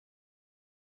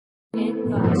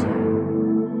Welcome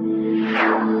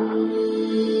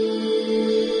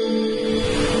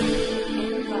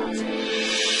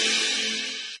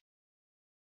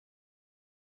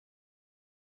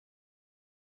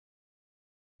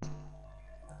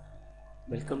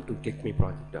to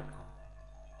getmeproject.com.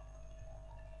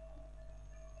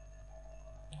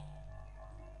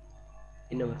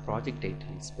 In our project title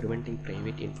is Preventing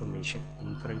Private Information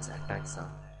Inference Attacks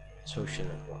on Social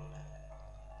Network,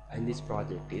 and this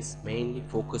project is mainly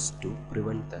focused to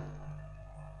prevent the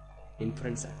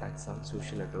inference attacks on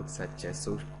social networks such as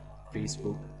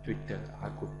Facebook, Twitter,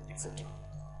 Orkut, etc.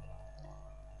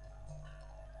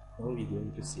 Now we are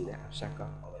going to see the abstract of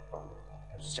our project.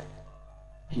 Abstract.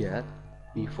 Here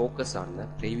we focus on the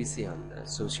privacy on the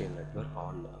social network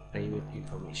on private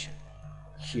information.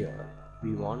 Here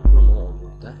we want to know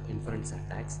about the inference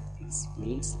attacks. It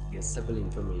means guessable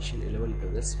information relevant to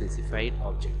the specified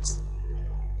objects.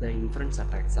 The inference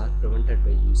attacks are prevented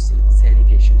by using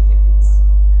sanitation techniques.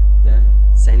 The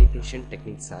sanitation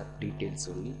techniques are details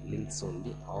only, links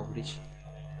only, average,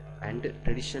 and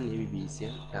traditional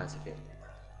AVBCL classifier.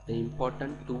 The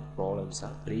important two problems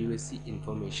are privacy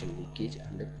information leakage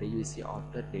and privacy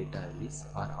after data release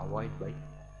are avoided by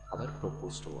our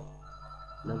proposed work.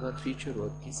 Our future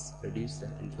work is reduce the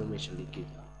information leakage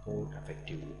more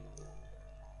effectively.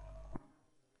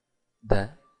 The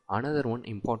another one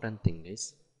important thing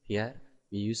is here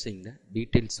we using the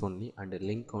details only and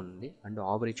link only and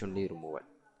average only removal.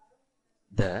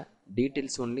 The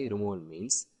details only removal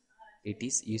means it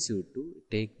is easy to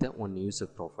take the one user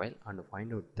profile and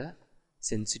find out the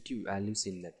sensitive values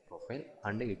in that profile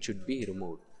and it should be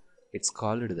removed. It's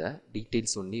called the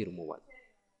details only removal.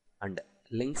 And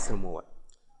links removal.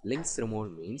 Links removal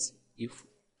means if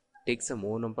takes a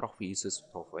more number of users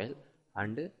profile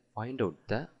and find out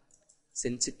the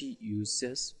sensitive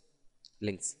users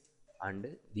links, and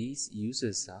these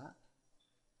users are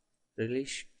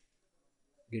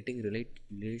getting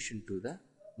relation to the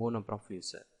more number of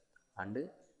users, and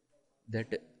that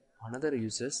another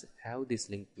users have this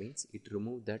link means it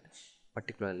remove that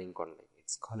particular link only.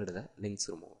 It's called the links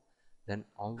removal. Then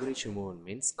average removal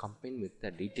means combined with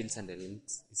the details and the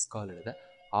links is called the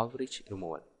average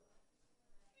removal.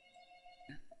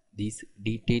 These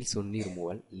details only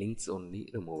removal, links only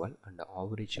removal and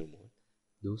average removal,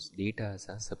 those data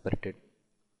are separated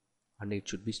and it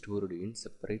should be stored in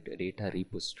separate data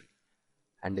repository,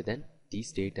 and then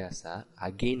these data are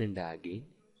again and again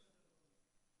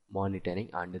monitoring,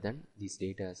 and then these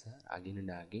data are again and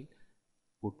again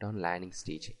put on learning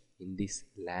stage. In this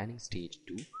learning stage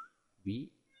 2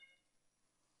 we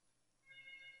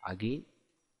again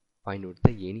find out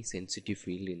the any sensitive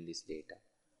field in this data.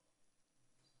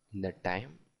 In the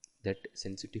time that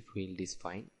sensitive field is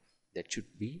found, that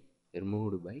should be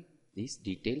removed by these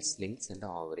details, links and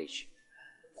average.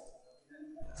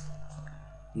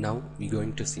 Now we are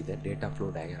going to see the data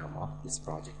flow diagram of this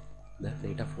project. The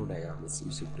data flow diagram is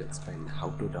used to explain how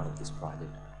to develop this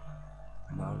project,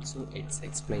 and also it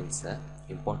explains the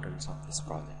importance of this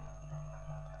project.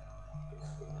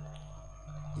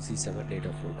 This is our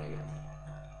data flow diagram.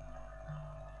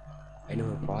 In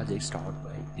our project start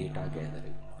by data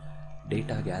gathering.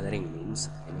 Data gathering means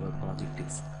in our project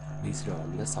is based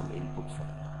on the some input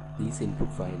file. This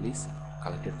input file is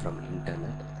collected from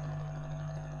internet.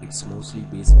 It's mostly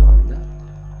based on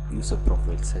the user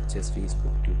profiles such as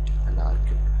Facebook, Twitter and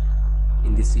Orkut.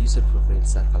 In this user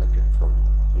profiles are collected from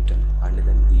internet, and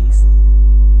then these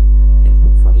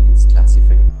input file is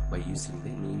classified by using the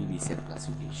Navy BCL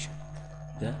classification.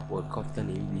 The work of the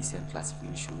Navy BCL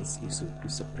classification is used to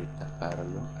separate the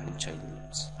parent and child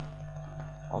nodes.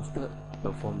 After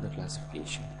perform the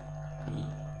classification, we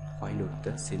find out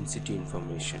the sensitive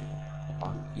information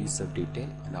on user detail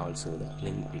and also the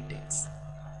link details.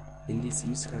 In this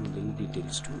user and link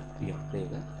details too, we apply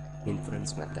the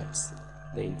inference methods.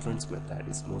 The inference method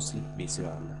is mostly based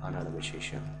on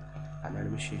anonymization.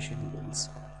 Anonymization means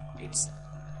it's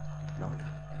not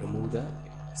remove the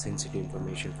sensitive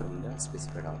information from the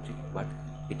specified object, but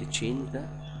it change the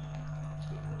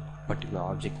particular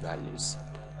object values.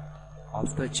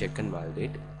 After check and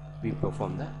validate, we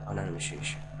perform the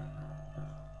anonymization.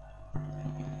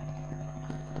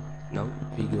 Now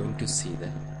we are going to see the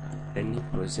running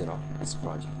procedure of this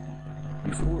project.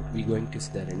 Before we are going to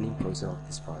see the running procedure of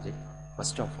this project,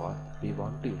 first of all we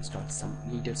want to install some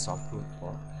needed software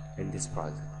for in this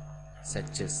project,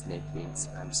 such as NetBeans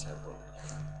and server.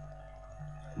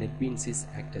 NetBeans is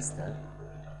act as the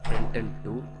front-end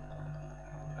tool,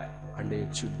 and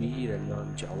it should be run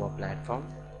on Java platform.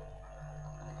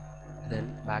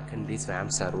 Then backend is WAM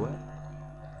server.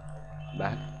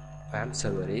 WAM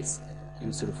server is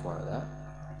used for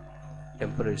the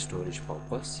temporary storage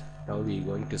purpose. Now we are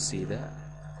going to see the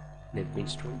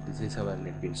NetBeans tool. This is our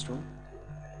NetBeans tool.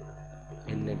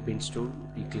 In NetBeans tool,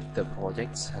 we click the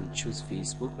projects and choose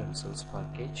Facebook and source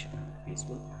package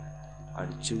Facebook,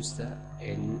 and choose the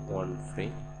N1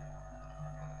 frame.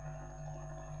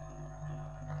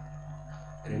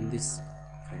 Run this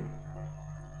frame.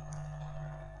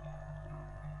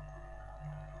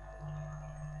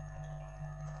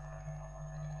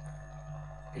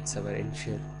 It's our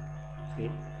initial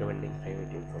frame preventing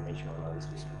private information on our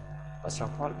system. First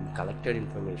of all, the collected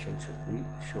information should be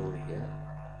shown here.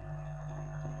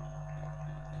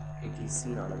 It is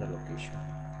in another location.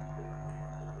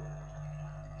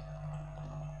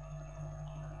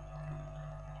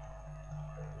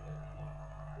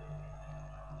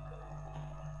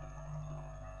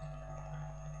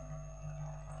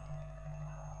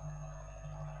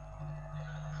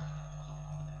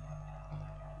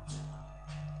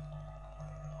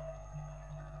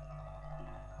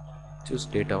 Choose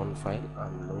data on file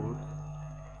and load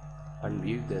and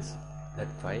view that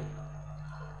file.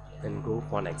 Then go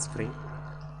for next frame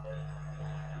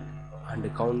and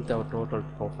count the total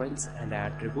profiles and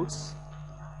attributes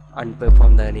and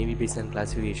perform the navigation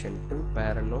classification to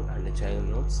parent node and the child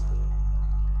nodes.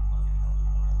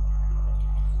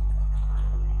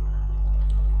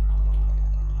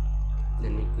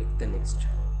 Then we click the next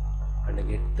and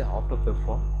get the auto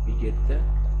perform. We get the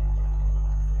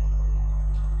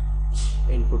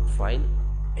input file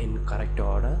in correct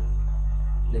order.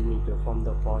 Then we perform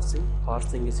the parsing.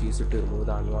 Parsing is used to remove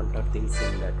the unwanted things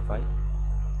in that file.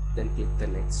 Then click the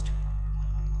next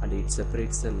and it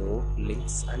separates the node,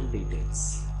 links and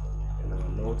details.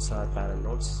 Nodes are parent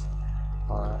nodes,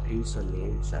 user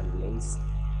names and links.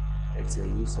 It's a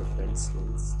user friends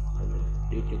links, and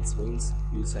details means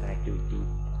user activity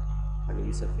and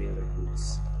user favorite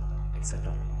groups,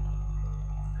 etc.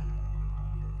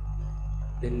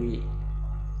 Then we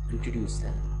introduce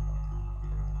the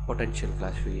potential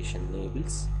classification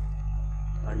labels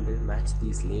and match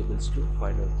these labels to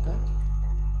find out the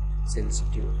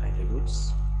sensitive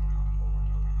attributes.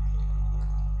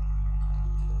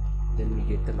 Then we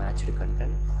get the matched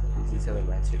content. This is our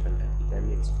matched content. Then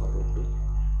it's forward to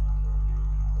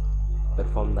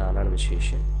perform the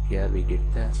anonymization. Here we get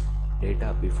the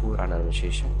data before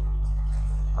anonymization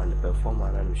and perform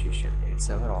anonymization. It's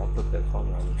our auto perform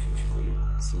anonymization.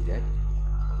 We see that.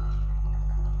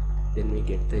 Then we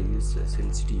get the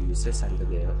sensitive users and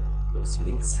those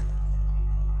links.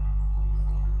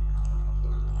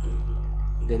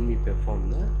 Then we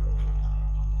perform the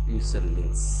user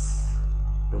links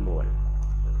removal,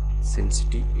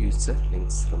 sensitive user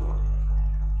links removal.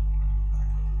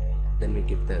 Then we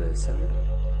get the result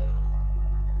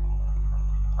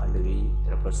and we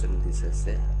represent this as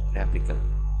a graphical.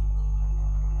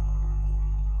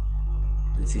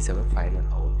 This is our final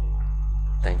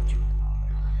output. Thank you.